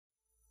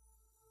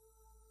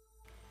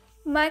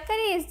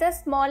Mercury is the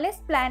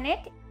smallest planet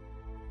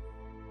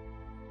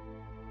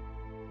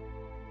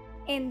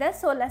in the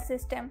solar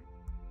system.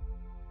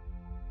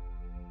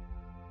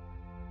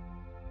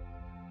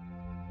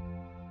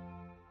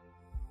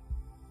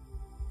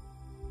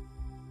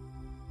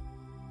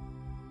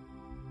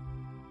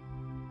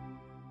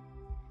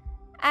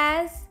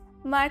 As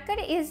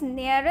Mercury is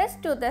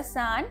nearest to the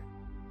Sun,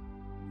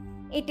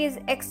 it is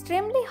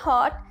extremely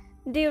hot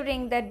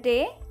during the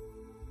day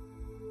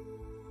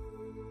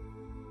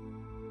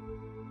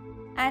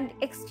and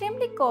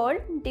extremely cold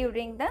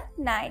during the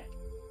night.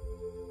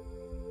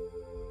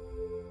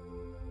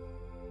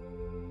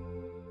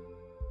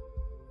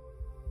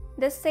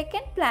 The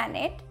second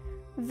planet,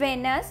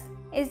 Venus,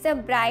 is the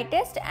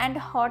brightest and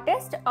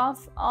hottest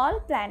of all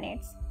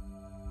planets,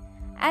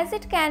 as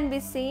it can be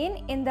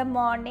seen in the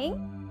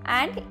morning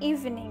and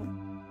evening.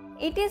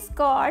 It is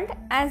called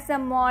as the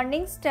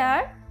morning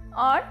star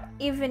or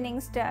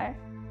evening star.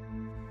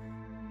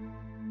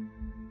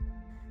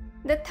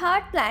 The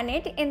third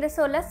planet in the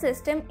solar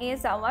system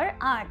is our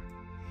Earth.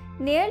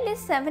 Nearly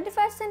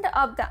 70%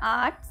 of the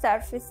Earth's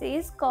surface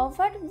is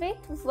covered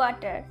with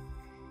water,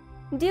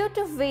 due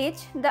to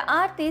which the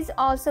Earth is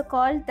also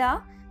called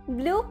the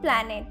blue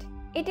planet.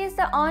 It is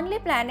the only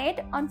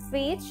planet on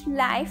which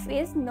life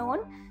is known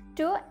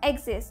to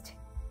exist.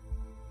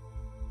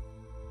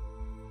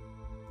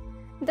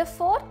 The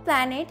fourth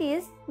planet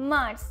is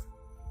Mars.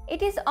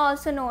 It is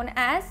also known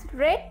as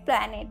red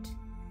planet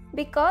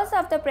because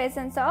of the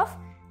presence of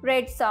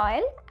red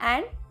soil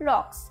and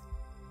rocks.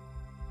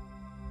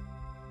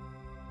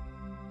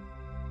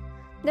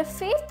 The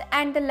fifth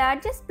and the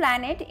largest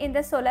planet in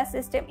the solar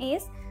system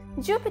is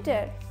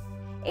Jupiter.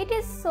 It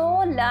is so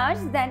large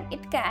that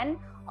it can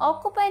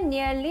occupy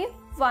nearly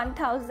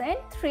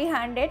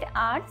 1,300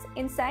 Earths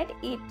inside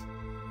it.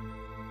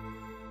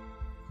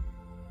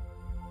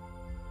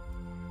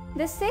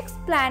 The sixth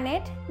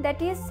planet,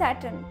 that is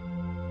Saturn,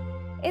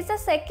 is the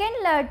second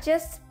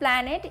largest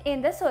planet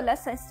in the solar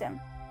system.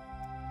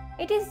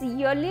 It is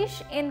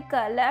yellowish in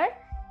color.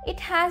 It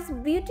has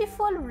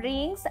beautiful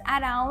rings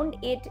around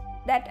it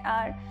that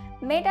are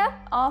made up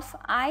of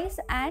ice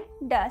and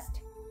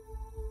dust.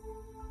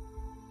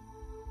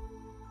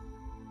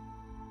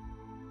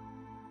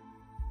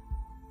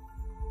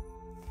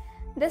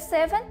 The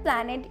seventh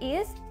planet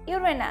is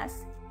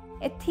Uranus.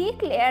 A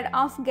thick layer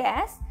of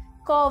gas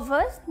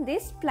covers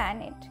this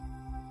planet.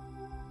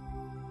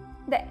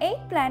 The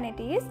eighth planet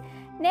is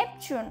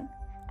Neptune.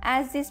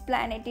 As this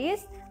planet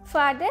is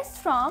farthest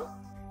from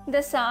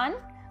the Sun,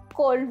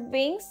 cold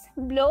winds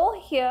blow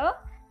here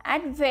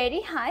at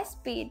very high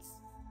speeds.